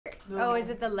Oh, is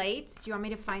it the light? Do you want me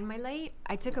to find my light?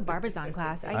 I took a Barbizon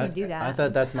class. I can do that. I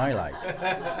thought that's my light.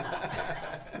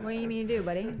 What do you mean to do,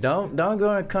 buddy? Don't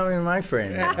go and come in my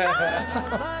frame.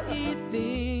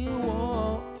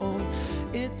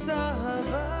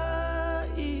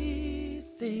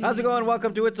 How's it going?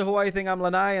 Welcome to It's a Hawaii Thing. I'm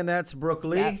Lanai, and that's Brooke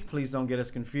Lee. Zap. Please don't get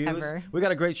us confused. Ever. We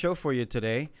got a great show for you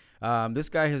today. This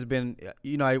guy has been,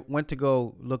 I went to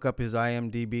go look up his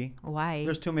IMDb. Why?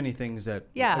 There's too many things that.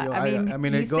 Yeah, I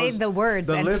mean, you say the words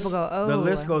and people go, oh. The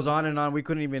list goes on and on. We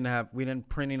didn't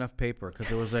print enough paper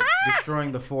because it was like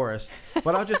destroying the forest.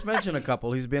 But I'll just mention a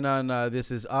couple. He's been on This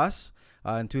Is Us.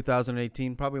 In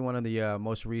 2018, probably one of the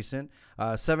most recent.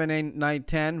 7, 8, 9,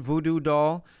 10, Voodoo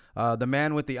Doll, The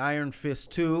Man with the Iron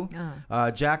Fist 2,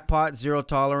 Jackpot, Zero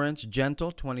Tolerance,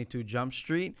 Gentle, 22 Jump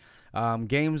Street,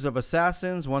 Games of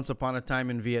Assassins, Once Upon a Time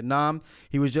in Vietnam.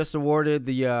 He was just awarded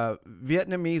the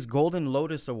Vietnamese Golden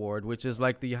Lotus Award, which is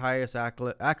like the highest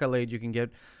accolade you can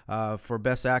get for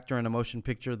Best Actor in a Motion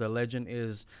Picture. The legend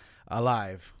is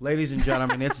alive. Ladies and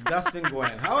gentlemen, it's Dustin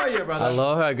Nguyen. How are you, brother?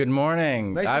 Aloha, good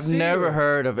morning. Nice to I've see never you.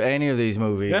 heard of any of these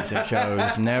movies and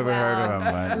shows. Never heard of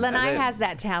them. Lanai has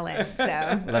that talent, so.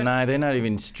 Lanai, they're not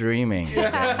even streaming.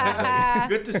 It's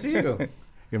good to see you.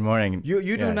 Good morning.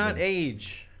 You do not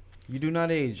age. You do not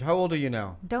age. How old are you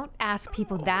now? Don't ask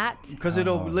people that. Because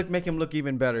it'll make him look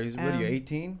even better. He's what are you,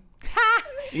 18?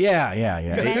 Yeah.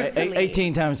 Mentally.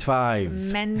 18 times 5.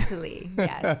 Mentally,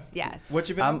 yes. What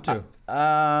you been up to?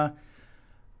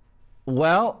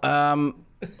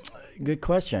 Good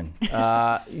question.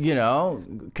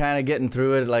 Kind of getting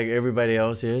through it like everybody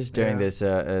else is during this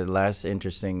last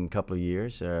interesting couple of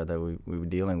years that we were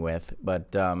dealing with.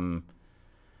 But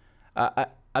I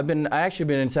actually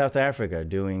been in South Africa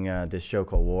doing this show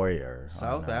called Warrior.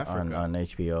 South Africa on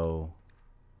HBO,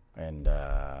 and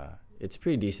it's a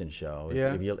pretty decent show.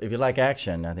 Yeah. If you like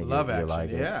action, I think Love you'll action, like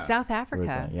it. yeah. South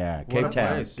Africa. Yeah, What Cape a Town.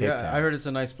 place. Cape Yeah, Town. I heard it's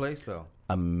a nice place, though.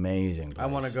 Amazing place. I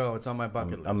want to go. It's on my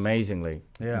bucket list. Amazingly.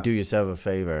 Yeah. Do yourself a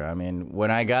favor. I mean,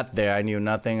 when I got there, I knew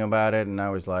nothing about it, and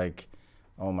I was like,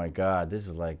 oh my God, this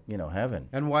is like, heaven.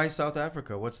 And why South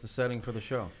Africa? What's the setting for the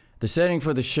show? The setting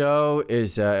for the show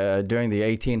is during the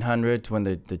 1800s when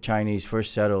the Chinese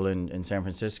first settled in San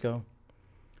Francisco,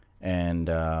 and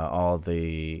all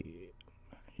the,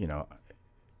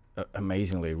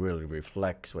 amazingly really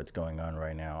reflects what's going on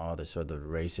right now, all the sort of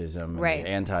racism Right. and the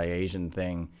anti-Asian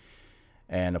thing,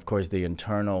 and of course the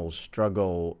internal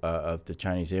struggle of the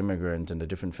Chinese immigrants and the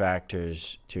different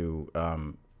factors to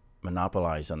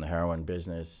monopolize on the heroin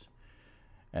business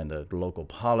and the local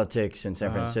politics in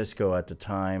San Francisco at the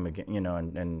time,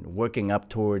 and working up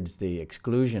towards the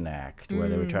Exclusion Act, where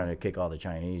they were trying to kick all the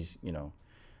Chinese,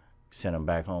 send them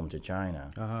back home to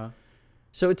China.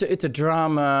 So it's a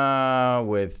drama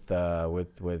with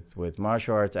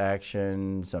martial arts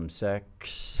action, some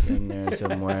sex in there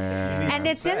somewhere. And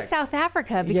it's in sex. South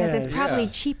Africa because Yes. it's probably Yeah.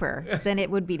 cheaper than it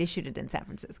would be to shoot it in San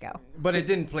Francisco. But it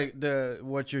didn't play.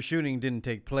 What you're shooting didn't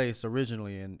take place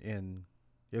originally in.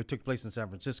 It took place in San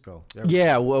Francisco.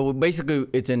 Yeah, well, basically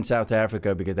it's in South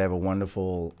Africa because they have a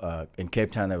wonderful, in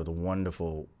Cape Town, they have a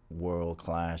wonderful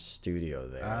world-class studio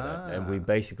there. And we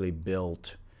basically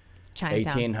built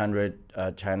Chinatown.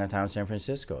 1800 Chinatown, San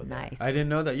Francisco. There. Nice. I didn't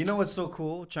know that. You know what's so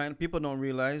cool? China people don't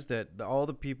realize that all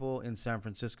the people in San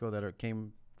Francisco that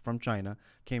came from China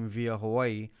came via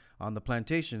Hawaii on the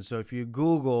plantation. So if you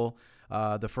Google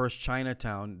the first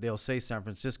Chinatown, they'll say San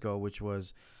Francisco, which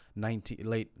was it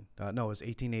was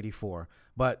 1884.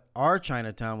 But our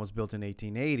Chinatown was built in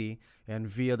 1880, and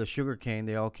via the sugarcane,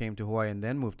 they all came to Hawaii and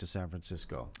then moved to San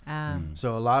Francisco.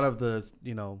 So a lot of the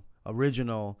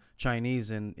original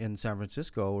Chinese in San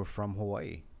Francisco were from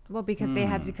Hawaii. Well, because they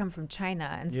had to come from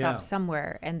China and stop Yeah.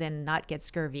 somewhere and then not get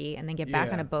scurvy and then get back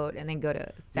Yeah. on a boat and then go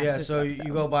to San Yeah, Francisco. so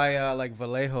you go by like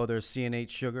Vallejo, there's CNH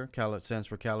sugar, it stands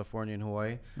for California and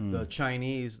Hawaii. The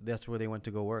Chinese, that's where they went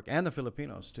to go work, and the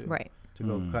Filipinos too. Right. To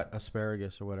go cut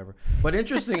asparagus or whatever. But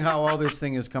interesting how all this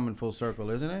thing is coming full circle,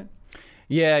 isn't it?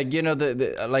 Yeah,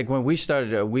 the like when we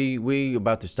started, we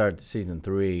about to start season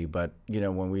 3, but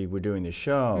when we were doing the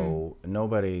show,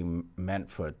 nobody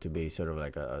meant for it to be sort of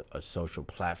like a social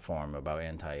platform about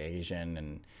anti-Asian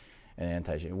and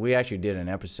anti-Asian. We actually did an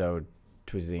episode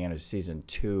towards the end of season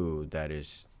 2 that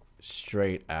is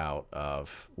straight out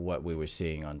of what we were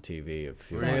seeing on TV a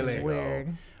few months Really? ago.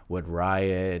 Weird. With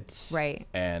riots, Right.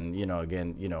 and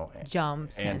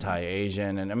Jumps and-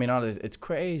 anti-Asian, and I mean all this. It's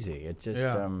crazy. It's just,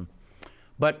 Yeah.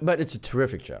 but it's a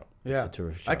terrific show. Yeah. It's a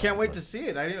terrific show. I can't wait to see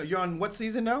it. I didn't know. You're on what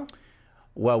season now?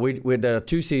 Well, with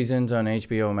 2 seasons on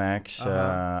HBO Max,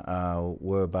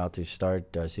 we're about to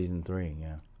start season 3.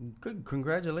 Yeah. Good.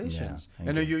 Congratulations. Yeah,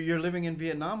 thank and you. you're living in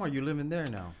Vietnam, or you living there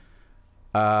now?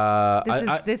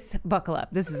 This buckle up.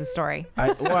 This is a story.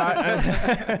 I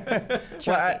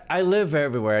live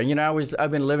everywhere. You know,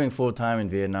 I've been living full time in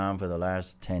Vietnam for the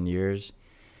last 10 years,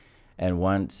 and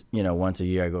once a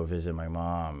year I go visit my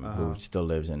mom, who still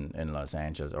lives in Los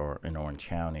Angeles or in Orange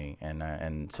County,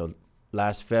 and so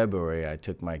last February I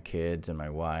took my kids and my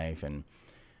wife and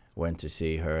went to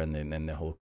see her, and then the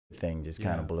whole thing just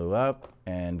kind of blew up,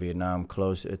 and Vietnam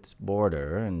closed its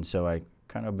border, and so I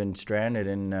kind of been stranded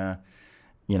in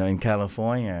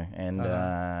California,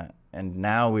 and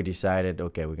now we decided,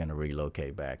 okay, we're going to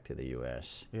relocate back to the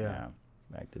U.S.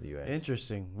 Back to the U.S.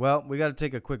 Interesting. Well, we got to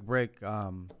take a quick break,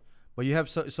 but you have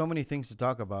so many things to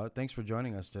talk about. Thanks for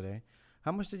joining us today.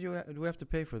 How much do we have to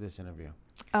pay for this interview?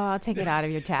 Oh, I'll take it out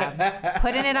of your tab.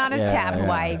 Putting it on his tab,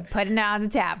 Hawaii. Putting it on the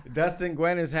tab. Dustin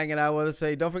Nguyen is hanging out with us.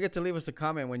 Hey, don't forget to leave us a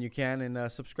comment when you can,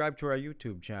 and subscribe to our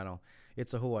YouTube channel.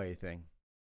 It's a Hawaii thing.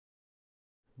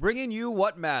 Bringing you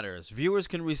what matters. Viewers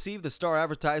can receive the Star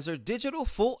Advertiser digital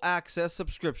full access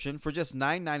subscription for just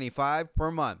 $9.95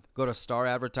 per month. Go to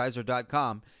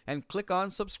staradvertiser.com and click on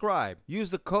subscribe.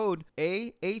 Use the code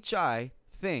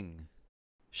AHITHING.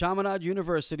 Chaminade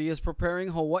University is preparing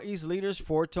Hawaii's leaders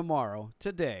for tomorrow,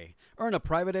 today. Earn a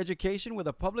private education with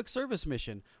a public service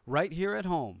mission right here at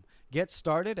home. Get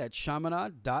started at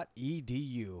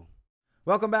chaminade.edu.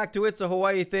 Welcome back to It's a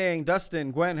Hawaii Thing.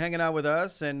 Dustin Nguyen hanging out with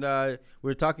us, and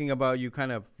we're talking about you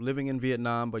kind of living in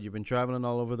Vietnam, but you've been traveling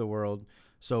all over the world.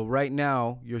 So right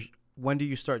now, when do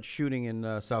you start shooting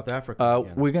in South Africa?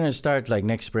 We're gonna start like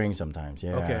next spring sometimes.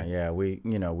 Yeah, okay. Yeah.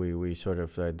 We sort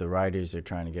of the writers are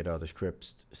trying to get all the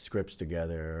scripts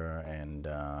together, and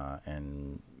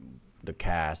the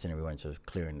cast and everyone's sort of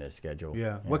clearing their schedule.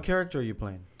 Yeah. What character are you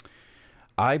playing?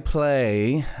 I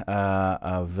play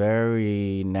a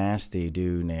very nasty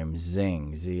dude named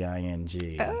Zing,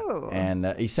 Z-I-N-G. Oh. And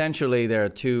essentially there are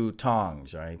two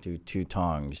tongs, right? Two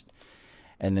tongs.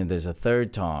 And then there's a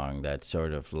third tong that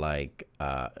sort of like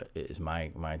is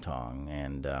my tong,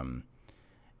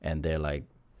 and they're like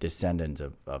descendants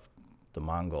of the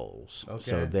Mongols. Okay.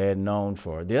 So they're known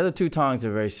for, the other two tongs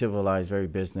are very civilized, very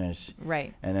business.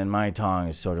 Right. And then my tong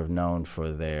is sort of known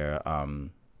for their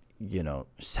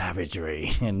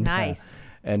savagery and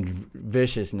and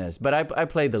viciousness. But I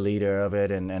play the leader of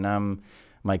it, and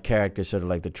my character sort of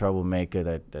like the troublemaker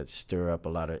that stir up a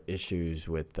lot of issues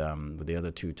with the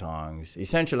other two tongs.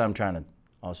 Essentially, I'm trying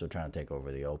to take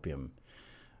over the opium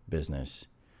business.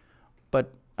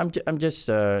 But I'm just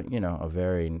a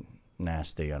very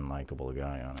nasty, unlikable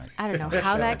guy on it. I don't know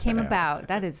how that came about.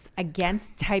 That is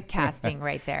against typecasting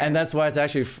right there. And that's why it's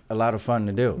actually a lot of fun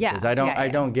to do. Yeah. Because I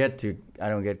don't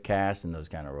get cast in those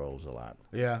kind of roles a lot.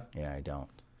 Yeah. Yeah, I don't.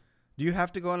 Do you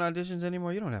have to go on auditions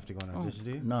anymore? You don't have to go on auditions,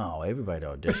 do you? No, everybody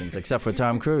auditions except for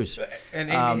Tom Cruise.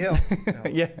 And Amy Hill. No.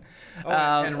 Yeah.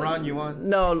 Oh, and Ron Yuan.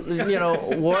 No,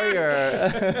 Warrior.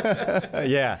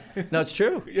 Yeah. No, it's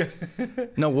true.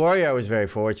 No, Warrior, I was very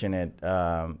fortunate.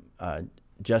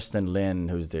 Justin Nguyen,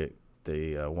 who's the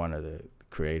one of the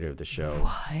creator of the show,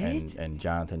 and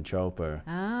Jonathan Chopra.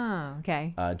 Oh,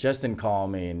 okay. Justin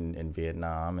called me in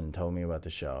Vietnam and told me about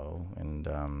the show,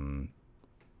 and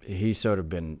he's sort of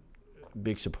been a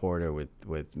big supporter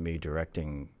with me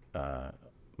directing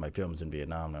my films in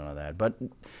Vietnam and all that. But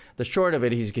the short of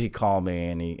it, he called me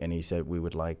and he said, we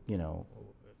would like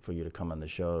for you to come on the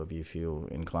show if you feel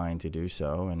inclined to do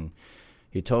so. And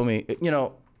he told me,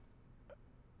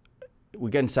 we're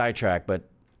getting sidetracked, but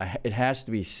it has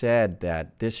to be said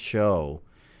that this show,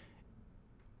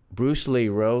 Bruce Lee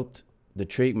wrote the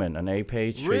treatment, an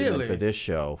 8-page treatment for this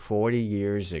show 40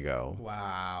 years ago.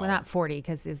 Wow. Well, not 40,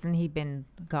 because isn't he been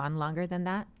gone longer than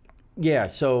that? Yeah,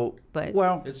 so,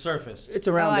 it's surfaced. It's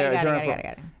around there. I got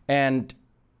it. And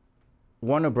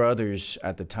Warner Brothers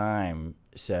at the time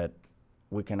said,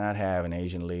 we cannot have an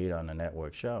Asian lead on a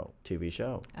network show, TV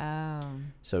show. Oh.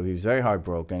 So he was very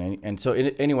heartbroken. And so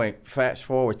anyway, fast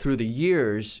forward through the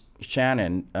years,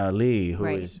 Shannon Lee, who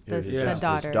is his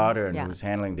daughter and who's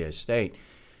handling the estate,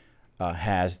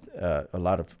 has a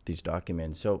lot of these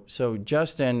documents. So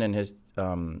Justin and his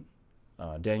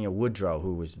Daniel Woodrow,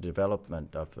 who was the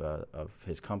development of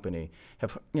his company,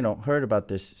 have heard about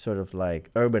this sort of like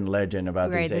urban legend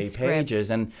about these 8 pages,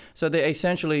 and so they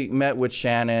essentially met with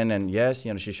Shannon,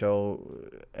 and she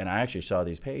showed, and I actually saw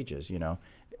these pages.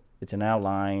 It's an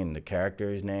outline and the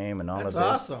character's name and all of this.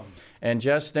 That's awesome. And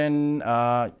Justin,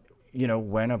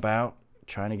 went about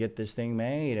trying to get this thing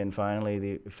made, and finally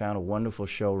they found a wonderful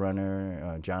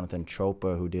showrunner, Jonathan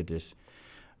Chopra, who did this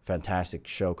fantastic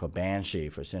show called Banshee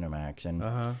for Cinemax,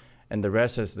 and the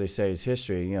rest, as they say, is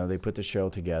history. They put the show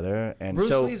together, and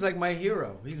Bruce Lee's like my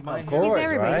hero. He's my hero. Of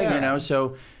course, right? Yeah.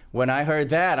 So when I heard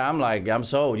that, I'm like, I'm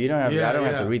sold. You don't have, I don't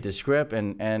have to read the script,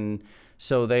 and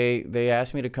so they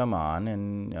asked me to come on,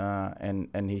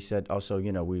 and he said also,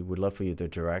 you know, we would love for you to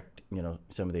direct, you know,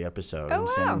 some of the episodes. Oh,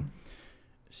 wow. And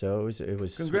so it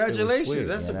was congratulations. Sweet,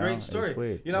 that's a great It story. was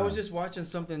sweet, you know, I was just watching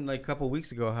something like a couple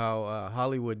weeks ago how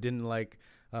Hollywood didn't like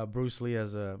Bruce Lee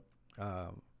as a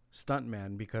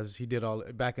stuntman because he did all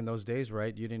back in those days,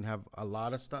 right? You didn't have a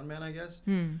lot of stuntmen, I guess,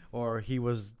 or he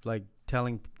was like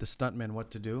telling the stuntmen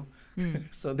what to do.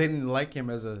 So they didn't like him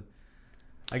as a,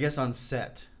 I guess, on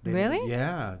set. Really?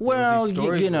 Yeah. Well,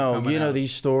 you know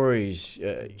these stories.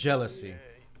 Jealousy.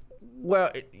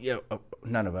 Well,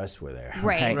 none of us were there.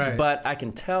 Right. But I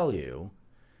can tell you,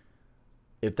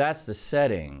 if that's the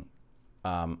setting,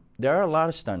 there are a lot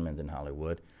of stuntmen in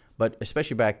Hollywood, but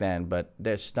especially back then. But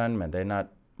they're stuntmen; they're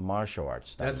not martial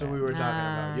arts stuntmen. That's what we were talking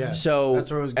about. Yeah. So, that's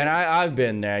where it was and I've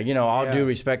been there. You know, all due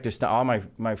respect to all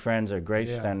my friends are great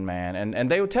stuntmen,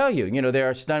 and they will tell you. You know, there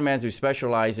are stuntmen who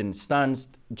specialize in stunts,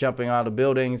 jumping out of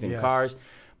buildings and cars.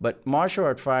 But martial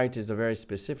art fight is a very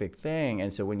specific thing,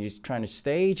 and so when you're trying to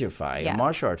stage a fight, a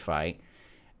martial art fight,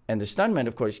 and the stuntman,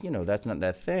 of course, you know, that's not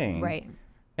that thing. Right.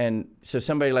 And so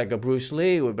somebody like a Bruce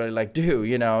Lee would be like, dude,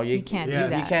 you know, you can't do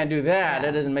that. You can't do that.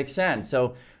 That doesn't make sense.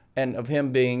 So, and of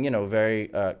him being, you know,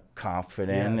 very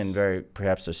confident and very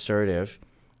perhaps assertive,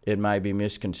 it might be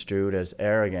misconstrued as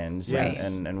arrogance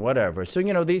and whatever. So,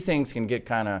 you know, these things can get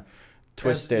kind of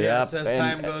twisted up as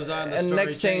time goes on, the story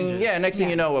next changes. Next thing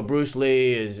you know, Bruce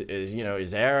Lee is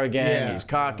arrogant, he's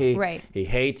cocky, he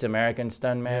hates American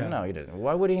stuntmen. No, he doesn't.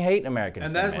 Why would he hate American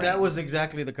stuntmen? And that was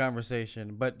exactly the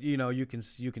conversation. But you know, you can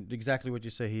exactly what you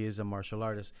say. He is a martial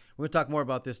artist. We're gonna talk more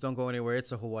about this. Don't go anywhere.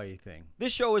 It's a Hawaii thing.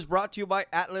 This show is brought to you by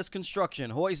Atlas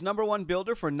Construction, Hawaii's #1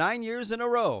 builder for 9 years in a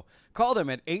row. Call them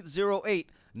at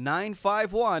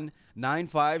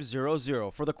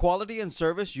 808-951-9500 for the quality and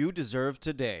service you deserve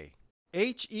today.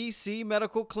 HEC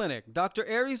Medical Clinic, Dr.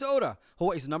 Aries Oda,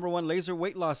 Hawaii's #1 laser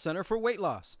weight loss center for weight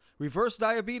loss, reverse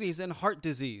diabetes, and heart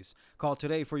disease. Call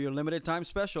today for your limited time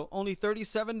special, only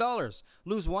 $37.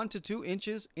 Lose 1 to 2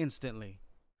 inches instantly.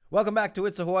 Welcome back to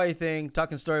It's a Hawaii Thing,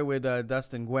 talking story with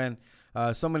Dustin Nguyen.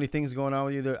 So many things going on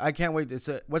with you there. I can't wait.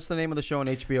 What's the name of the show on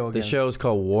HBO again? The show's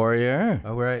called Warrior.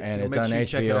 Oh, right. And so it's on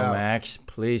HBO Max.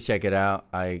 Please check it out.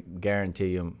 I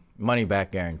guarantee you, money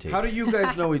back guarantee. How do you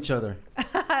guys know each other?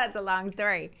 That's a long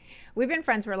story. We've been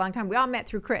friends for a long time. We all met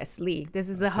through Chris Lee. This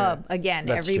is the hub again.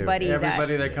 That's everybody true.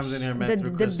 That comes in here met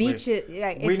through Chris the beach. Lee.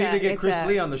 We need to get Chris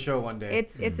Lee on the show one day.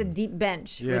 It's a deep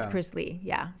bench with Chris Lee.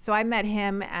 Yeah. So I met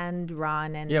him and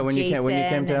Ron and when Jason you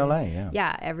came to LA.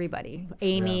 Yeah, everybody.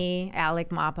 Amy, Alec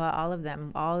Mappa, all of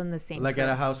them, all in the same. Like crew. at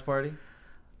a house party.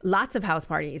 Lots of house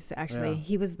parties actually.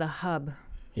 He was the hub.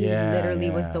 He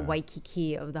literally was the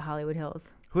Waikiki of the Hollywood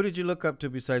Hills. Who did you look up to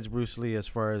besides Bruce Lee as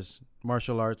far as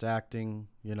martial arts, acting,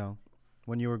 you know,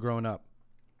 when you were growing up?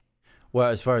 Well,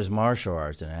 as far as martial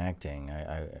arts and acting,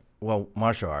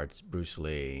 martial arts, Bruce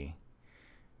Lee.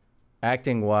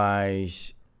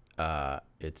 Acting-wise,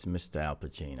 it's Mr. Al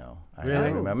Pacino. I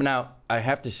remember. Now, I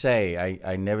have to say,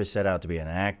 I never set out to be an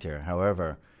actor.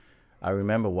 However, I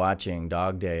remember watching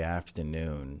Dog Day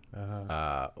Afternoon,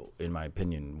 in my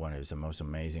opinion, one of his most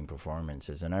amazing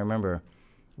performances. And I remember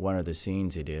one of the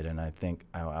scenes he did, and I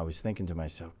was thinking to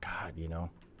myself, God, you know,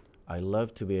 I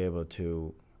love to be able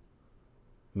to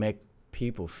make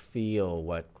people feel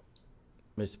what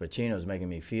Mr. Pacino is making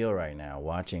me feel right now,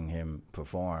 watching him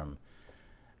perform,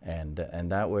 and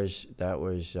that was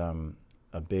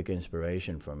a big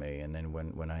inspiration for me. And then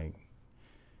when I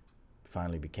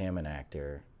finally became an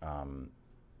actor,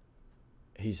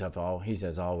 he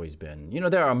has always been. You know,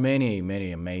 there are many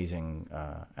amazing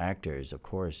actors, of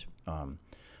course.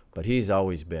 But he's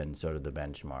always been sort of the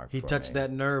benchmark. He touched that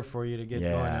nerve for you to get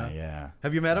going. Yeah.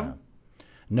 Have you met him?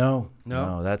 No.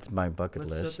 That's my bucket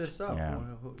list. Let's set this up. Yeah.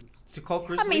 To call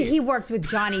Chris I mean, Lee. he worked with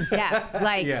Johnny Depp.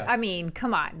 I mean,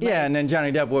 come on. And then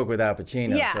Johnny Depp worked with Al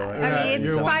Pacino. Yeah, so, I mean,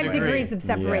 it's 5 degrees of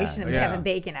separation of Yeah. Kevin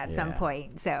Bacon at some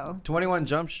point. So 21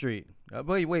 Jump Street.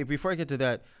 Wait, before I get to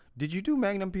that, did you do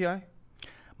Magnum PI?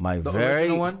 My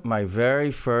original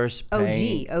very first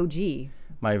OG.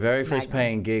 My very first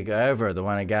paying gig ever, the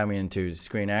one that got me into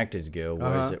Screen Actors Guild,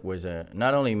 was a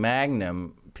not only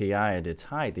Magnum PI at its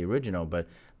height, the original, but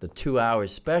the 2-hour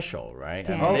special, right?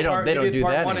 I mean, they don't do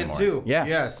that part 1 anymore. and 2. Yeah.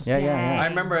 Yes. Yeah. I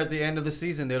remember at the end of the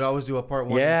season, they'd always do a part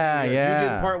 1 Yeah, and 2. yeah. You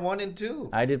did part 1 and 2.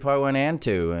 I did part 1 and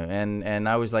 2, and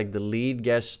I was like the lead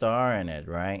guest star in it,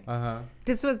 right?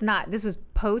 This was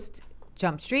post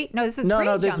Jump Street? No, this is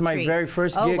pre-Jump this is my Street. very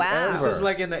first gig ever. This is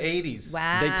like in the 80s.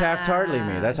 Wow. They Taft-Hartley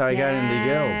me. That's how I got in the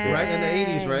guild. Right in the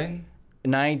 80s, right?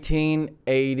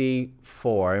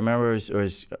 1984. I remember it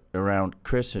was around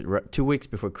Christmas, 2 weeks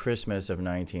before Christmas of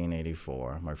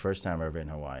 1984. My first time ever in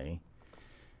Hawaii.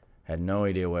 Had no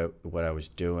idea what I was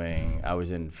doing. I was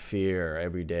in fear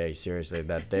every day, seriously,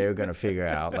 that they're gonna figure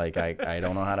out like I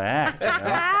don't know how to act. You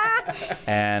know?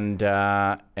 and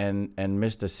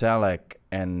Mr. Selleck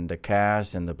and the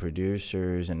cast and the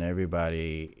producers and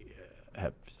everybody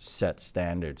have set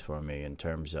standards for me in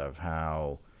terms of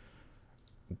how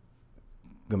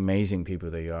amazing people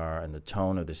they are and the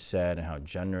tone of the set and how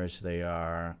generous they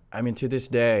are. I mean, to this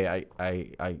day, I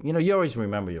you know, you always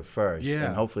remember your first,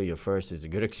 and hopefully your first is a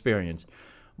good experience.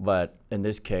 But in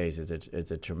this case,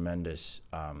 it's a tremendous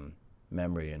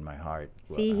memory in my heart.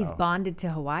 See, he's bonded to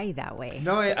Hawaii that way.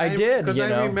 No, I did, because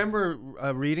I remember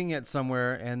reading it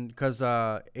somewhere, and because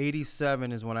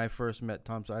 87 is when I first met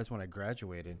Tom. So that's when I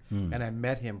graduated, and I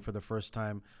met him for the first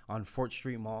time on Fort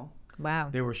Street Mall. Wow.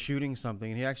 They were shooting something,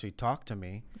 and he actually talked to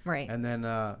me. Right. And then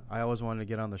I always wanted to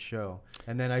get on the show.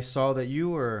 And then I saw that you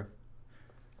were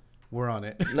on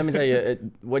it. Let me tell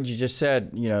you, what you just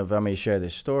said, you know, if I may share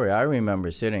this story, I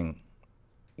remember sitting,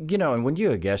 you know, and when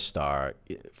you're a guest star,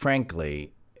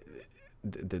 frankly,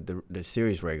 the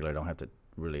series regular don't have to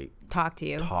really talk to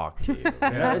you. You know,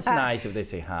 it's nice if they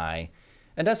say hi.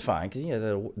 And that's fine, because, you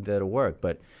know, that'll work.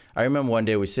 But I remember one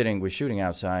day we're shooting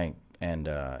outside, and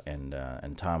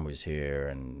Tom was here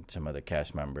and some other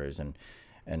cast members, and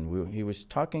he was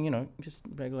talking, you know, just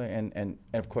regular, and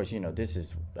of course, you know, this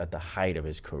is at the height of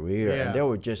his career, and there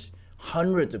were just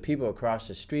hundreds of people across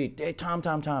the street. Hey, Tom.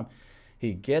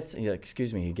 He gets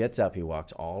up, he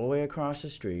walks all the way across the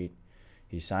street,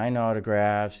 he signed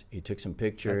autographs, he took some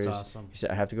pictures. That's awesome. He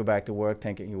said, I have to go back to work,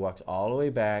 thinking. He walks all the way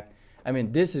back. I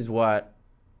mean, this is what,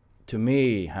 to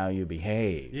me, how you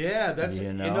behave. Yeah, that's,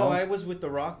 you know, I was with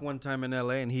The Rock one time in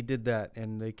LA, and he did that,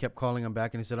 and they kept calling him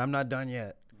back, and he said, I'm not done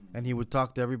yet. And he would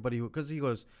talk to everybody, because he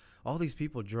goes, all these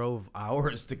people drove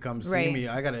hours to come see me.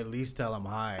 I got to at least tell them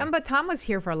hi. But Tom was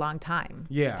here for a long time.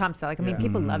 Yeah. Tom Selleck. I mean,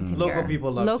 people loved him Local here.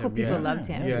 people loved him. Local people loved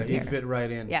him. Yeah, he fit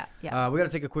right in. Yeah. We got to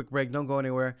take a quick break. Don't go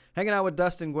anywhere. Hanging out with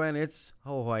Dustin Nguyen. It's a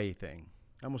Hawaii thing.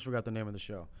 I almost forgot the name of the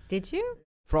show. Did you?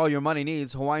 For all your money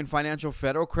needs, Hawaiian Financial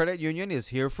Federal Credit Union is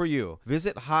here for you.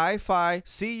 Visit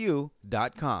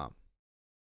hificu.com.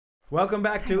 Welcome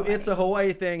back to It's a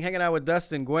Hawaii Thing. Hanging out with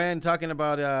Dustin Nguyen, talking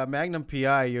about Magnum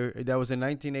PI. That was in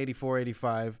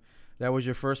 1984-85. That was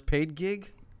your first paid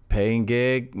gig? Paying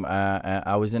gig.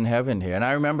 I was in heaven here, and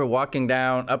I remember walking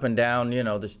up and down. You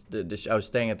know, I was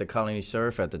staying at the Colony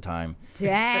Surf at the time.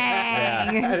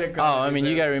 Dang. Yeah. I mean,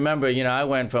 you gotta remember. You know, I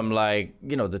went from, like,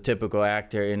 you know, the typical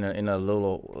actor in a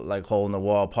little, like, hole in the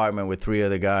wall apartment with 3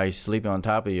 other guys sleeping on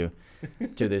top of you,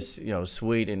 to this, you know,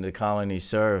 suite in the Colony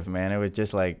Surf. Man, it was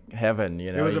just like heaven.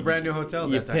 You know, it was a brand new hotel.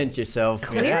 You that time. pinch yourself.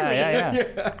 Clearly.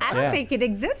 Yeah. I don't think it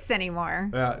exists anymore.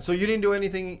 So you didn't do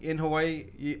anything in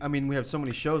Hawaii? I mean, we have so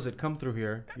many shows that come through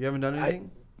here. You haven't done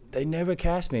anything? They never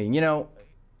cast me. You know,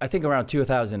 I think around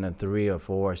 2003 or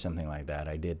 4 or something like that,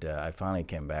 I did. I finally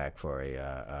came back for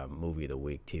a movie of the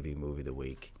week, TV movie of the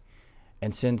week.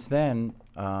 And since then,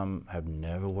 I've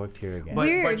never worked here again.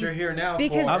 But you're here now.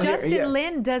 Because Justin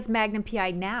Lin does Magnum PI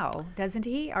now, doesn't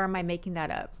he? Or am I making that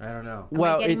up? I don't know. Am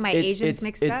I getting my Asians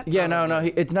mixed up? Yeah,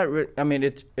 no, it's not. I mean,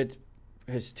 it's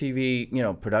his TV, you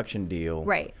know, production deal.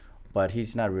 Right. But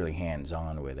he's not really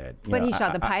hands-on with it. But he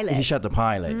shot the pilot. He shot the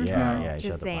pilot, yeah.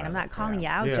 Just saying. I'm not calling you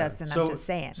out, Justin. I'm just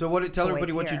saying. So tell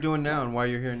everybody what you're doing now and why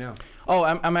you're here now. Oh,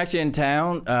 I'm actually in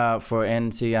town for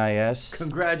NCIS.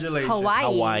 Congratulations.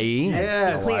 Hawaii.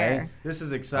 Yes. Clear. This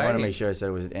is I exciting. want to make sure I said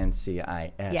it was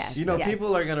NCIS. Yes. You know,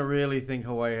 people are going to really think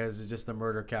Hawaii is just the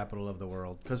murder capital of the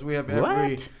world. Because we have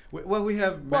every... What? We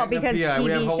have Magnum PI. TV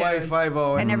we have Hawaii shows,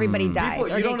 5-0. and everybody dies people, or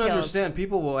you get don't killed. understand.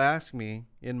 People will ask me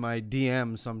in my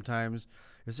DMs sometimes,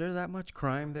 is there that much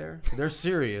crime there? They're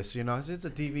serious, you know. It's a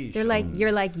TV show.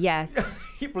 You're like, yes.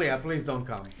 Please don't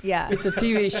come. Yeah. It's a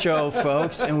TV show,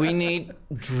 folks, and we need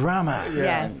drama. Yeah.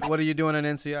 Yes. What are you doing on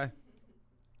NCI?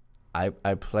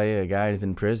 I play a guy who's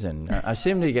in prison. I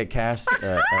seem to get cast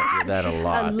that a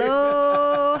lot.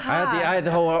 Aloha. I had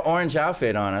the whole orange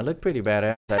outfit on. I look pretty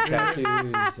badass. I had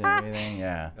tattoos and everything.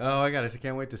 Yeah. Oh, I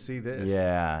can't wait to see this.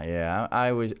 Yeah.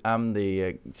 I'm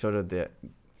the sort of the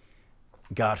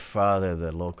godfather of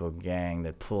the local gang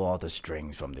that pull all the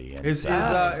strings from the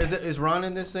inside. Is Ron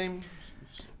in this same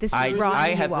This I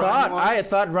had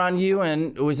thought Ron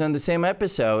Ewan was on the same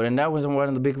episode, and that was one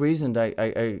of the big reasons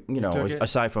I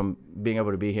aside from being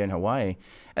able to be here in Hawaii.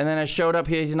 And then I showed up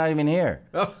here. He's not even here.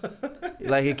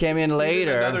 Like he came in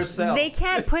later. In another cell. They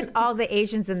can't put all the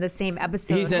Asians in the same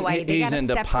episode. He's in Hawaii. he's in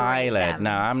the pilot. Them.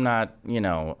 Now I'm not,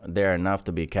 there enough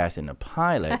to be cast in the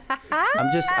pilot.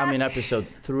 I'm in episode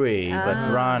 3,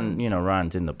 but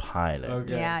Ron's in the pilot.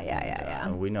 Okay.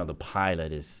 Yeah. We know the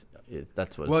pilot is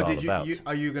that's what it's all about.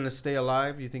 Are you gonna stay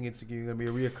alive? You think you're gonna be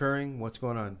reoccurring? What's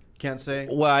going on? Can't say.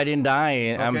 Well, I didn't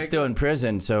die. Okay, I'm still in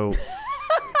prison, so.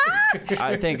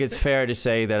 I think it's fair to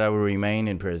say that I will remain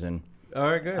in prison. All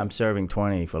right, good. I'm serving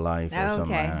 20 for life or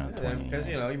something. Because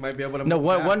you might be able to. No,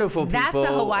 wonderful people.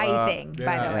 That's a Hawaii thing,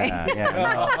 by the way.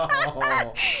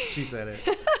 Yeah. She said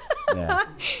it. Yeah.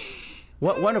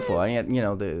 What wonderful! I had,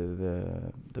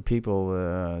 the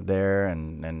people there,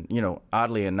 and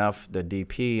oddly enough, the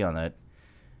DP on it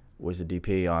was the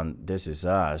DP on This Is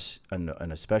Us, in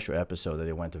a special episode that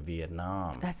they went to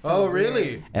Vietnam. That's so weird.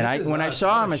 Really? And when I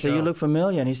saw him, I said, "You look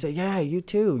familiar." And he said, "Yeah, you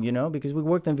too." Because we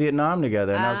worked in Vietnam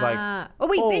together. And I was like,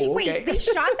 they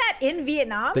shot that in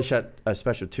Vietnam? They shot a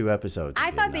special 2 episodes.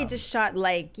 I thought they just shot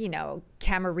Camarillo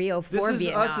for Vietnam. This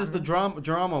Is Us is the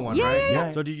drama one, right?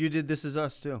 Yeah. So you did This Is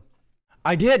Us too?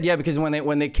 I did, yeah, because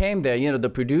when they came there, one of the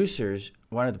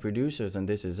producers on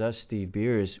This Is Us, Steve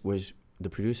Beers, was the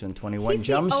producer in 21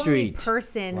 Jump Street. He's the only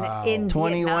person in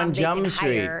 21 Vietnam Jump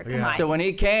Street. So when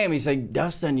he came, he said,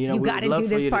 "Dustin, you got to do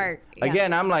this part." Yeah.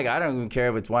 Again, I'm like, I don't even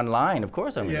care if it's one line. Of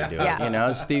course I'm going to do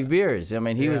it. Steve Beers. I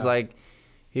mean, he was like,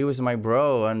 he was my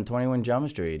bro on 21 Jump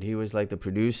Street. He was like the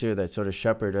producer that sort of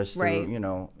shepherded us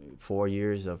through, 4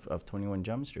 years of 21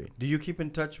 Jump Street. Do you keep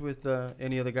in touch with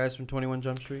any of the guys from 21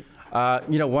 Jump Street?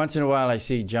 Once in a while I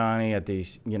see Johnny at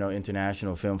these,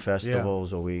 international film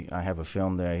festivals, or I have a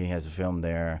film there, he has a film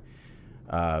there.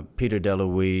 Peter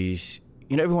DeLuise,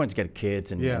 everyone's got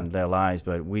kids and their lives,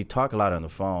 but we talk a lot on the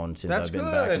phone since I've been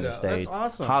back in the States. That's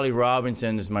awesome. Holly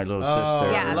Robinson is my little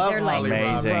sister. Yeah, love they're Holly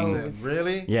amazing. Robinson.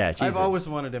 Really? Yeah, I've always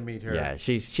wanted to meet her. Yeah,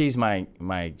 she's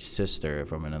my sister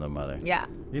from another mother. Yeah.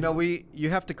 You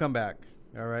have to come back.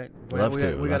 All right.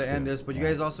 We got to end this, but you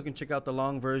guys also can check out the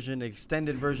long version, the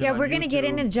extended version. Yeah, we're gonna get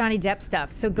into Johnny Depp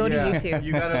stuff, so go to YouTube.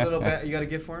 You got a little bit. You got a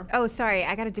gift for him? Oh, sorry,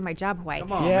 I got to do my job, Hawaii.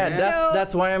 Come on, man.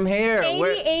 That's why I'm here.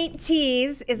 88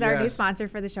 Tees is our new sponsor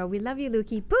for the show. We love you,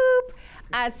 Lukey.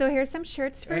 Boop. So here's some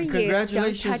shirts for you.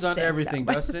 Congratulations on everything,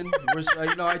 Dustin.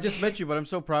 I just met you, but I'm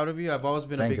so proud of you. I've always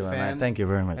been a big fan. Thank you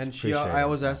very much. And I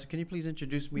always ask, can you please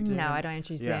introduce me to him? No, I don't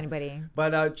introduce anybody.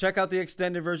 But check out the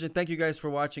extended version. Thank you guys for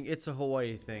watching. It's a Hawaii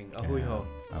thing. Ahui ho.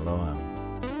 Aloha.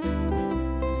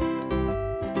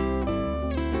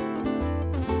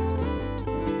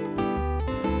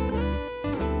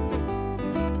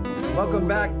 Welcome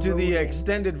back to the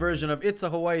extended version of It's a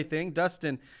Hawaii Thing.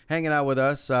 Dustin hanging out with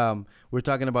us. We're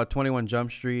talking about 21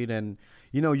 Jump Street, and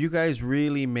you guys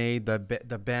really made the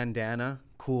bandana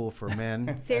cool for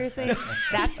men. Seriously?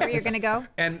 That's where you're going to go?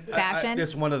 And fashion?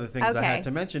 It's one of the things I had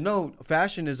to mention. No,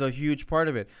 fashion is a huge part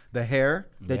of it. The hair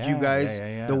that you guys,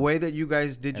 the way that you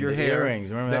guys did your hair. Earrings.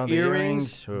 Remember the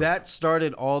earrings? That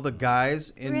started all the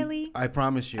guys. Really? I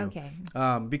promise you. Okay.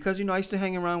 Because, I used to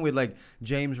hang around with like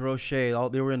James Roche.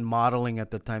 They were in modeling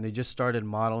at the time. They just started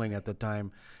modeling at the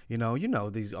time.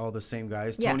 These all the same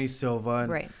guys. Yeah. Tony Silva.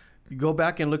 And, right. You go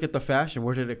back and look at the fashion.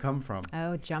 Where did it come from?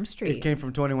 Oh, Jump Street. It came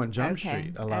from 21 Jump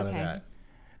Street. A lot of that.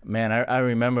 Man, I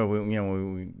remember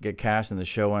when we get cast in the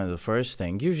show. One of the first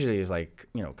things usually is like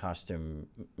costume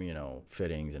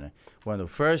fittings, and one of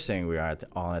the first things we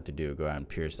all had to do go out and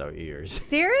pierce our ears.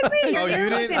 Seriously, your ear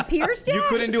wasn't pierced yet? You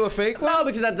couldn't do a fake one? Well,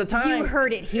 because at the time you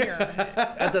heard it here.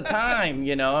 At the time,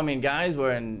 guys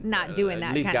were not doing that.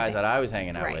 At least guys that I was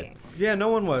hanging out with. Yeah, no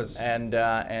one was. And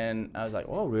I was like,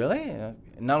 oh, really?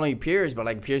 Not only pierced, but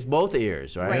like pierced both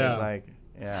ears, right? Yeah. It's like,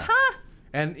 yeah. Huh?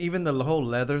 And even the whole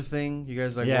leather thing, you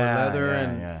guys wore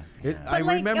leather, I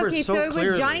remember it so clearly. So it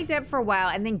was Johnny Depp for a while,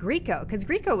 and then Grieco, because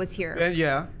Grieco was here.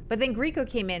 Yeah. But then Grieco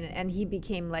came in, and he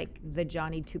became like the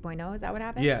Johnny 2.0. Is that what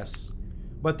happened? Yes,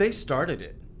 but they started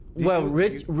it.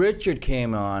 Richard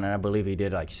came on, and I believe he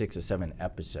did like 6 or 7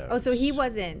 episodes. Oh, so he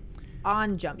wasn't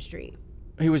on Jump Street.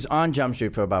 He was on Jump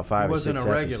Street for about 5 or 6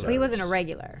 episodes. He wasn't a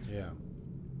regular. Yeah.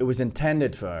 It was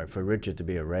intended for Richard to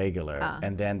be a regular,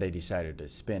 and then they decided to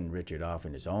spin Richard off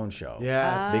in his own show.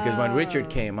 Yes. Because when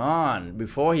Richard came on,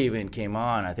 before he even came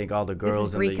on, I think all the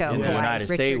girls in the United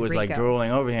States was like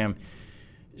drooling over him.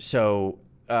 So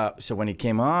when he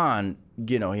came on,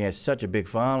 he has such a big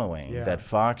following that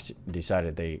Fox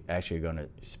decided they actually going to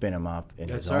spin him up in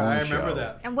his own show. I remember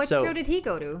that. And what show did he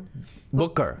go to?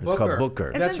 Booker. It's called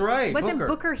Booker. That's right. Wasn't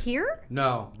Booker here?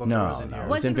 No, Booker wasn't here. It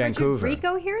was in Vancouver. Richard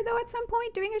Grieco here though at some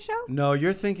point doing a show? No,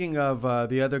 you're thinking of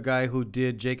the other guy who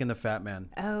did Jake and the Fat Man.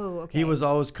 Oh, okay. He was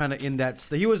always kind of in that.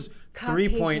 He was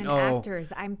 3.0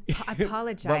 actors. I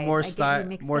apologize. but more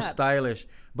more stylish.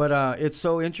 But it's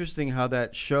so interesting how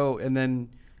that show and then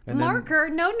Marker.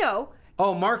 No.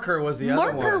 Oh, Marker was the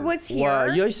other one. Marker was here.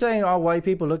 Well, you're saying all white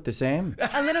people look the same?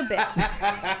 A little bit.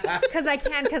 Because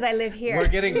I live here. We're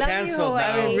getting canceled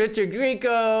now. Richard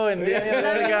Grieco and the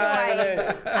other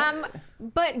guy.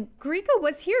 But Grieco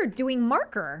was here doing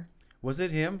Marker. Was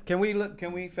it him? Can we look?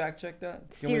 Can we fact check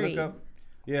that? Can we look up?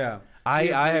 Yeah. I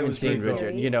haven't seen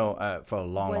Richard, for a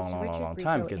long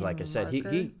time because, like I said,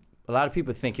 he a lot of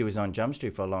people think he was on Jump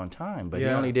Street for a long time, but he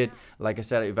only did, like I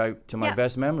said, to my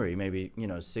best memory, maybe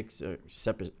 6 or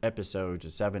 7 episodes or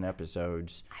 7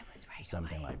 episodes. I was right.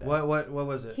 Something like that. What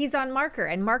was it? He's on Marker,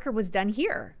 and Marker was done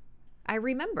here. I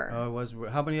remember. Oh, it was.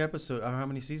 How many episodes? Or how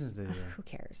many seasons did he do? Who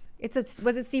cares?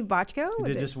 Was it Steve Bochco?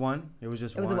 He did just one. It was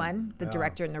just one. It was one. The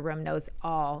director in the room knows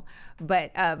all.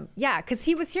 But because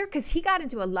he was here, because he got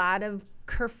into a lot of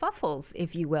kerfuffles,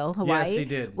 if you will, Hawaii. Yes, he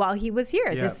did. While he was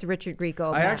here, this Richard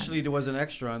Grieco. I actually was an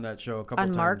extra on that show a couple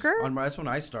times. On Marker? That's when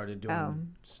I started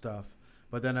doing stuff.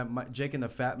 But then Jake and the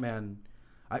Fat Man.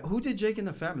 Who did Jake and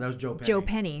the Fat Man? That was Joe Penny. Joe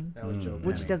Penny. That was Joe Penny.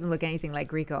 Which doesn't look anything like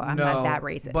Grieco. I'm not that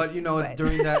racist. But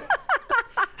during that.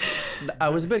 I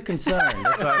was a bit concerned.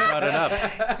 That's why I brought it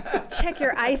up. Check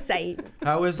your eyesight.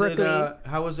 How was it?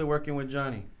 How was it working with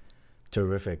Johnny?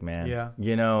 Terrific, man.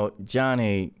 Yeah.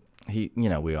 Johnny,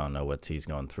 we all know what he's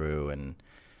going through, and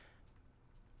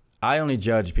I only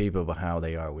judge people by how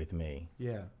they are with me.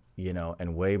 Yeah.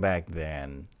 And way back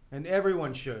then. And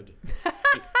everyone should.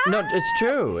 No, it's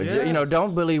true. Yes.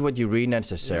 Don't believe what you read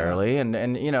necessarily,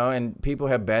 and people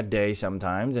have bad days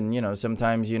sometimes, and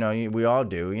sometimes we all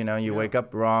do. You wake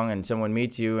up wrong, and someone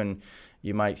meets you, and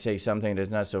you might say something that's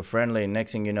not so friendly, and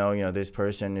next thing you know, this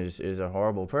person is a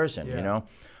horrible person. Yeah.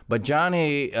 But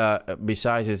Johnny,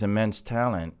 besides his immense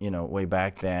talent, way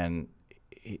back then,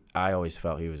 I always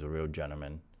felt he was a real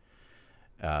gentleman.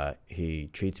 He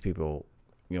treats people,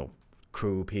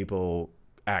 crew people,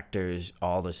 actors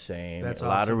all the same. That's a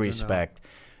lot of respect.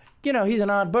 He's an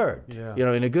odd bird. Yeah.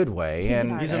 In a good way.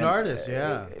 He's an artist.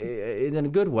 Yeah. In a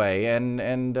good way,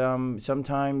 and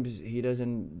sometimes he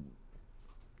doesn't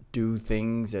do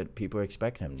things that people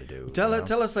expect him to do. Tell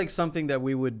us like something that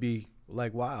we would be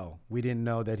like, wow, we didn't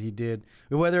know that he did.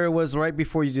 Whether it was right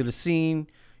before you did a scene,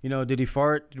 did he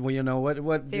fart? Well,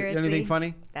 what? Seriously? Anything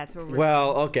funny? That's what we're.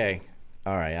 Well, okay.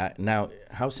 All right. Now,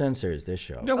 how censored is this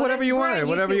show? No, whatever you want.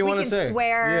 Whatever you want to say.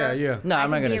 Swear. Yeah. No,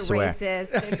 I'm not going to swear.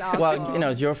 Racist. It's awful. Well,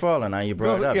 it's your fault, and now you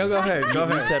brought it up. Yeah, go ahead.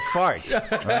 You said fart,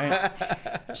 right?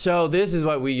 So this is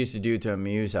what we used to do to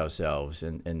amuse ourselves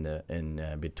in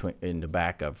the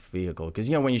back of vehicle, because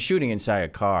when you're shooting inside a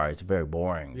car, it's very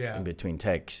boring. Yeah. In between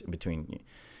takes,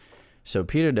 So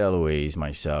Peter DeLuise,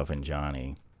 myself, and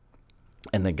Johnny.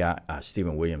 And the guy,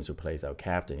 Stephen Williams, who plays our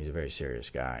captain, he's a very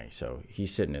serious guy. So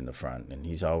he's sitting in the front, and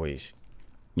he's always,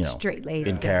 straight-laced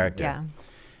in character. Yeah.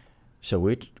 So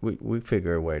we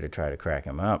figure a way to try to crack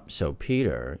him up. So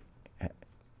Peter,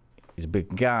 he's a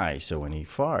big guy, so when he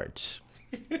farts,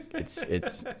 it's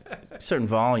a certain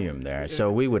volume there.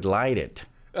 So we would light it.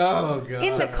 Oh God!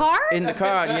 In the car? In the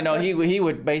car, he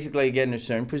would basically get in a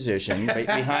certain position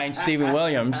behind Stephen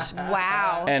Williams.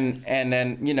 Wow. And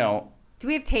then Do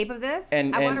we have tape of this?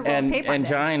 And I want to roll tape on and it.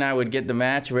 Johnny and I would get the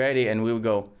match ready, and we would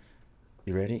go,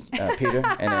 "You ready, Peter?"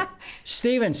 And then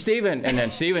Steven, and then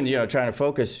Steven, trying to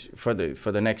focus for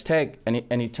the next take,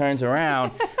 and he turns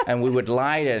around, and we would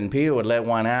light it, and Peter would let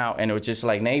one out, and it was just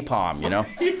like napalm,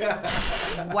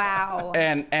 Wow.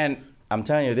 And I'm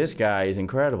telling you, this guy is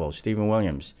incredible, Stephen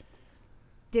Williams.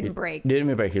 Didn't break.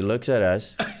 Didn't break. He looks at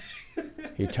us,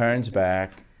 he turns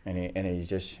back, and he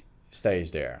just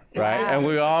stays there, right? And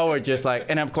we all were just like,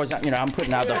 and of course, I'm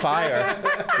putting out the fire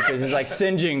because it's like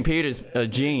singeing Peter's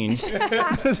jeans.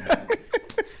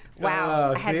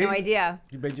 Wow, I had no idea.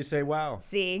 You made you say wow.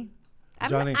 See?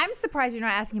 Johnny. I'm surprised you're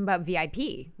not asking about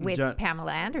VIP with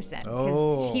Pamela Anderson,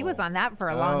 because she was on that for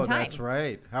a long time. That's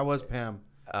right. How was Pam?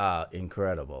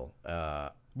 Incredible.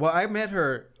 Well, I met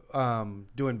her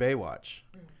doing Baywatch.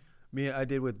 I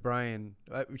did with Brian.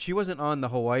 She wasn't on the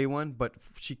Hawaii one, but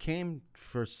she came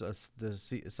for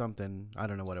something. I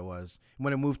don't know what it was.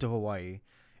 When I moved to Hawaii,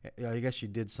 I guess she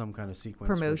did some kind of sequence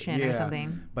Promotion or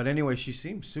something. But anyway, she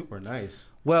seems super nice.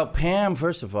 Well, Pam,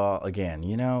 first of all, again,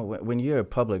 you know, when you're a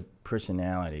public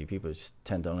personality, people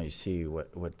tend to only see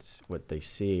what they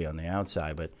see on the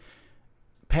outside. But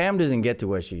Pam doesn't get to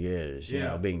where she is, you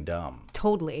know, being dumb.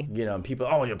 Totally. You know, and people,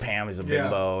 oh, your Pam is a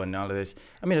bimbo and all of this.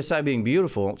 I mean, aside being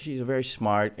beautiful, she's a very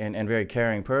smart and very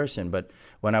caring person. But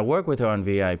when I worked with her on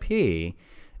VIP,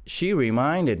 she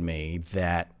reminded me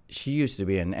that she used to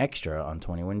be an extra on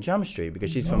 21 Jump Street because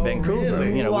she's from Vancouver.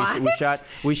 Really? You know, What?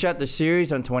 we shot the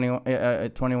series on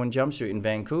 21 Jump Street in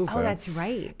Vancouver. Oh, that's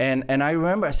right. And I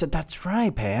remember I said, that's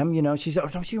right, Pam. You know, she said, oh,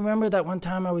 don't you remember that one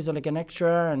time I was like an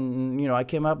extra and you know I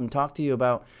came up and talked to you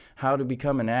about how to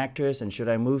become an actress and should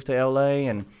I move to LA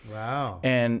and wow.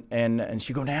 And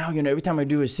she go, now you know every time I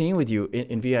do a scene with you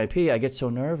in VIP I get so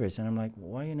nervous and I'm like,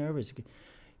 why are you nervous?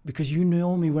 Because you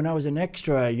know me when I was an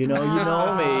extra, you know,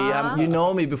 you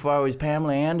know me before I was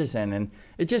Pamela Anderson, and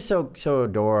it's just so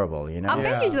adorable, you know. I'll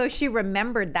bet you though she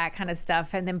remembered that kind of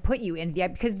stuff and then put you in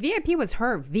VIP because VIP was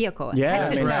her vehicle. Yeah,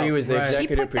 head to toe. she was the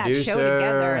executive producer. She put that show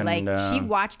together. And, like she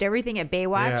watched everything at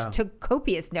Baywatch, took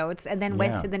copious notes, and then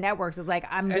went to the networks. It's like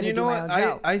I'm going to do my own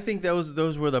show. I think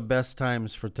those were the best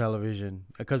times for television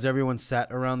because everyone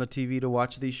sat around the TV to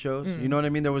watch these shows. You know what I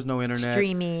mean? There was no internet,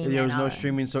 streaming. There was no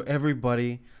streaming, so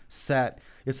everybody sat.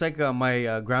 It's like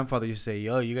my grandfather used to say,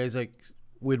 "Yo, you guys like."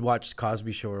 We'd watch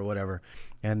Cosby Show or whatever,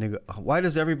 and they go, why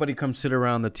does everybody come sit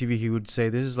around the TV? He would say,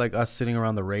 "This is like us sitting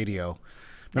around the radio."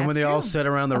 Remember when they all sat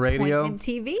around the radio? Appointment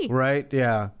TV. Right?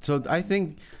 Yeah. So I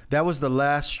think that was the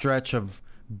last stretch of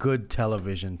good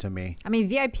television to me. I mean,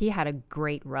 VIP had a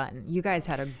great run. You guys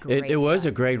had a great It was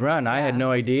a great run. I had no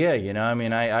idea, you know. I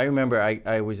mean, I remember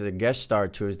I was a guest star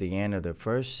towards the end of the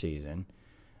first season.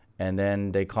 And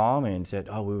then they called me and said,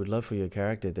 "Oh, we would love for your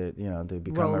character to, you know, to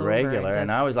become a regular."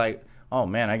 And I was like, "Oh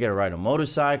man, I get to ride a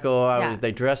motorcycle."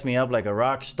 They dressed me up like a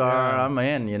rock star. I'm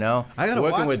in, you know. I gotta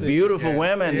working watch with this beautiful again.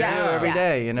 women too every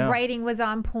day, you know. Writing was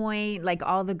on point. Like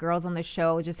all the girls on the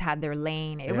show just had their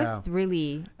lane. It was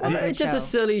really It's just a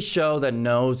silly show that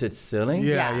knows it's silly.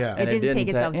 Yeah. It didn't take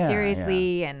itself yeah,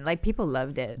 seriously, and like people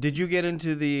loved it. Did you get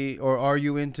into or are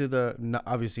you into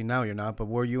obviously now you're not, but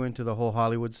were you into the whole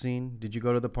Hollywood scene? Did you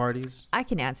go to the parties? I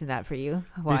can answer that for you.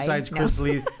 Why? Besides Chris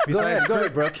Lee. Go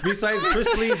ahead, Brooke. Besides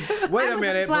Chris Lee's. Wait I a was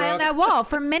minute, a fly on Brooke. that wall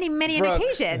for many an Brooke,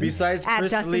 occasion. Besides at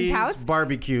Chris Dustin's Lee's house.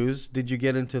 barbecues, did you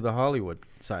get into the Hollywood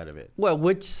side of it? Well,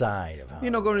 which side of Hollywood?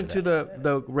 You know, going into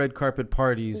the red carpet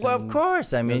parties. Well, of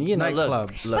course. I mean, you know,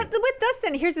 look. But with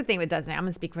Dustin, here's the thing with Dustin. I'm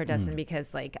gonna speak for Dustin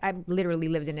because like I literally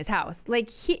lived in his house. Like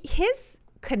his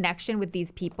connection with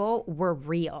these people were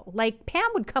real. Like Pam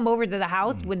would come over to the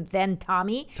house with then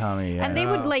Tommy, and they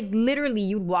would like literally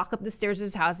you'd walk up the stairs to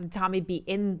his house and Tommy'd be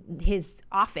in his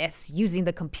office using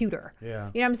the computer. Yeah. You know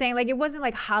what I'm saying? Like it wasn't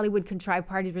like Hollywood contrived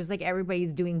parties. It was like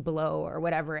everybody's doing blow or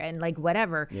whatever and like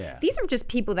whatever. Yeah. These were just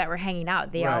people that were hanging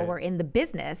out. They all were in the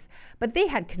business, but they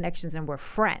had connections and were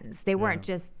friends. They weren't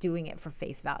just doing it for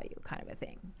face value kind of a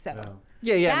thing. So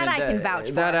Yeah, that I can vouch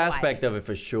for. That aspect of it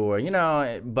for sure, you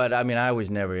know. But I mean, I was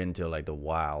never into like the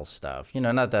wild stuff, you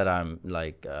know. Not that I'm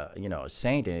like, you know, a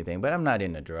saint or anything, but I'm not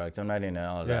into drugs. I'm not into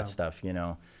all of that stuff, you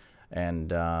know. And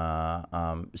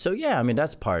so yeah, I mean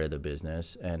that's part of the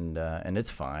business, and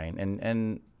it's fine.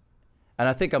 And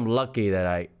I think I'm lucky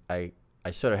that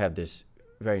I sort of have this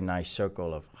very nice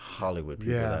circle of Hollywood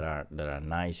people that are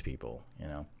nice people, you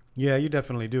know. Yeah, you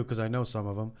definitely do because I know some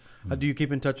of them. Do you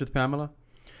keep in touch with Pamela?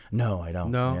 No, I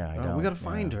don't. No, yeah, I don't. We gotta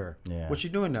find her. Yeah. What's she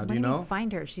doing now? When do you know?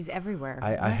 find her? She's everywhere.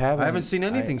 I haven't seen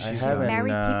anything. She's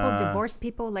married people, divorced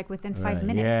people, like within 5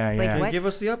 minutes. Yeah, like yeah. what? Give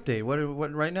us the update.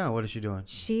 What right now? What is she doing?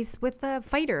 She's with a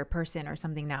fighter person or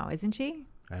something now, isn't she?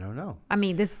 I don't know. I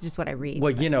mean, this is just what I read.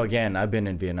 Well, you know, again, I've been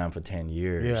in Vietnam for 10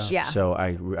 years. Yeah. So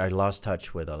I lost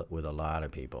touch with a lot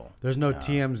of people. There's no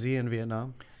TMZ in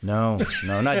Vietnam. No,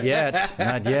 not yet.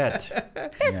 Not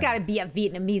yet. There's got to be a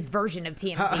Vietnamese version of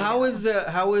TMZ. How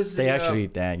is They actually,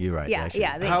 you're right.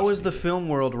 Yeah. How is the film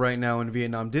world right now in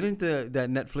Vietnam? Didn't that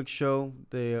Netflix show,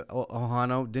 the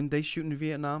Ohano, didn't they shoot in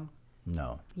Vietnam?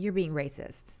 No. You're being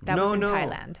racist. That was in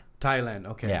Thailand. Thailand,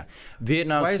 okay. Yeah.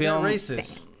 Vietnam Why is film. that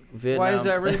racist? Vietnam, Why is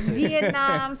that racist?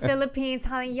 Vietnam, Philippines,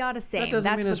 honey, y'all the same. That doesn't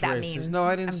That's mean what it's that racist. means. No,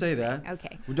 I didn't I'm say just that. saying.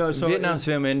 Okay. No, so Vietnam's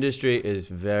film industry is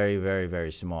very, very,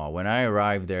 very small. When I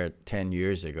arrived there 10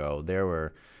 years ago, they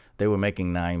were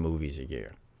making 9 movies a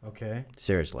year. Okay.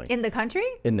 Seriously. In the country?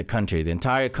 In the country, the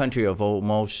entire country of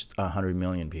almost 100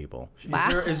 million people. Wow.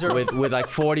 Is there with like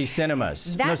 40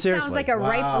 cinemas. That no, seriously. sounds like a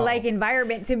ripe like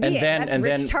environment to be in. That's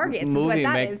rich targets is what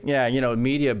that is. Yeah, you know,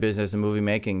 media business and movie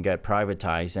making got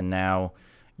privatized, and now,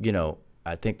 you know,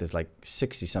 I think there's like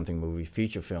 60-something movie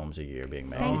feature films a year being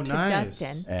made. Thanks to nice.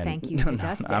 Dustin. And Thank you to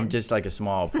Dustin. I'm just like a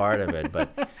small part of it,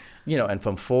 but and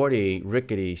from 40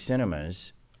 rickety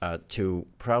cinemas to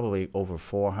probably over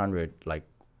 400 like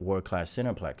world-class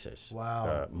cineplexes.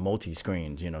 Wow.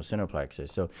 Multi-screens, cineplexes.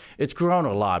 So it's grown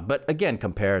a lot, but again,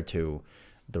 compared to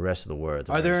the rest of the world,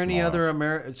 Are there any smaller.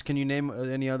 other Can you name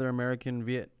any other American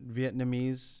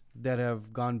Vietnamese that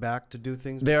have gone back to do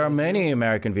things? There are besides many you?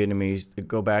 American Vietnamese that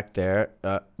go back there,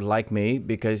 like me,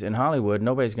 because in Hollywood,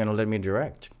 nobody's going to let me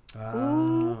direct.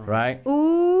 Right?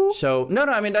 Ooh. So, no,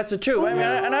 I mean, that's the truth. I mean,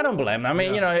 and I don't blame them. I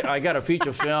mean, I got a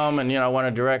feature film and, I want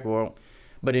to direct. Well,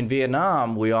 but in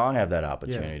Vietnam, we all have that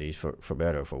opportunities for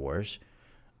better or for worse.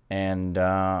 And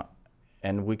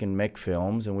we can make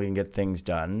films and we can get things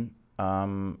done.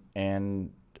 And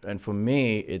for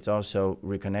me, it's also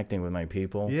reconnecting with my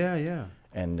people. Yeah.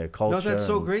 And the culture. No, that's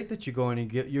so and- great that you go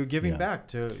and you're giving back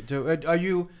to. Are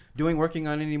you working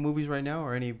on any movies right now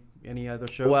or any other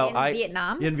shows? Well, In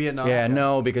Vietnam? in Vietnam. Yeah, okay.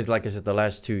 no, because like I said, the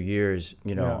last 2 years,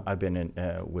 I've been in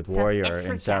with South Warrior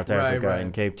Africa. in South Right, Africa, right.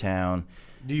 in Cape Town.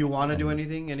 Do you want to do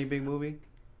anything? Any big movie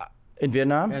In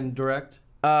Vietnam? and direct?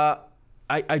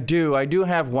 I do. I do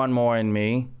have one more in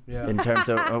me. Yeah. In terms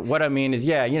of what I mean is,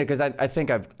 because I think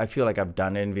I feel like I've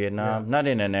done it in Vietnam, not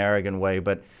in an arrogant way,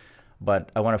 but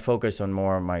I want to focus on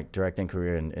more of my directing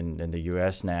career in the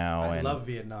U.S. now. I and love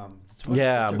Vietnam. It's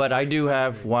such I do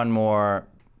have one more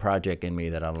project in me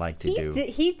that I'd like to do.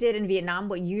 He did in Vietnam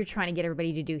what you're trying to get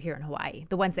everybody to do here in Hawaii.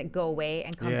 The ones that go away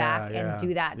and come back and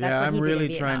do that. That's what I'm he really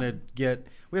did in trying Vietnam. to get.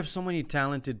 We have so many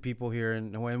talented people here,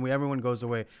 and when everyone goes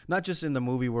away, not just in the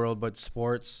movie world, but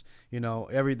sports.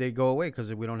 They go away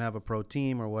because we don't have a pro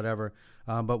team or whatever.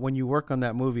 But when you work on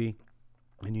that movie,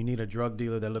 and you need a drug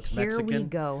dealer that looks Here Mexican, we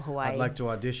go, Hawaii. I'd like to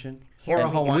audition. Here Or a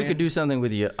we go. Hawaiian. We could do something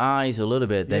with your eyes a little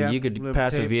bit, then Yeah, you could little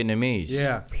pass for tape. Vietnamese.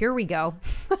 Yeah, Here we go.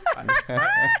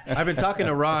 I've been talking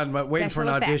to Ron, but waiting for an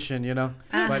Special effects. audition,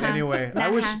 But anyway, I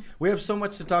wish we have so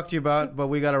much to talk to you about, but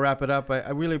we got to wrap it up. I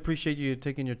really appreciate you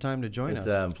taking your time to join It's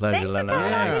us. a pleasure, Thanks for Lena.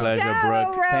 coming on the Pleasure, show,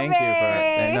 Brooke. Thank you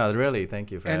Robbie. no, really,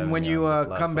 thank you for having And when me you on. It was a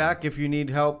lot of come fun. back, if you need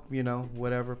help,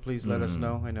 whatever, please let us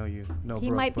know. I know you know. He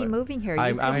Brooke, might be but- moving here. You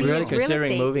I'm could be really his real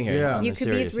considering estate- moving here. Yeah. on You a could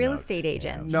be his serious real note. estate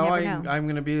agent. You No, never know. I'm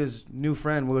going to be his new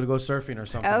friend. We're going to go surfing or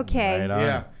something. Okay. Right on.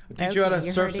 Yeah. Teach you how to Okay,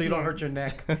 you surf heard so it you don't here. hurt your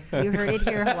neck. You heard it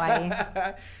here, Hawaii.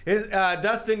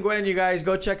 Dustin Nguyen, you guys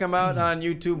go check him out on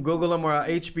YouTube. Google him or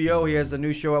HBO. He has the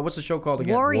new show. What's the show called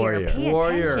again? Warrior. Pay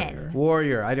Warrior. attention.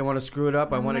 Warrior. I didn't want to screw it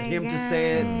up. I Oh wanted my him to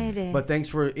say it. God. But thanks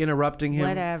for interrupting him.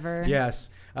 Whatever. Yes.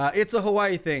 It's a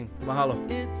Hawaii thing. Mahalo.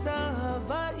 It's a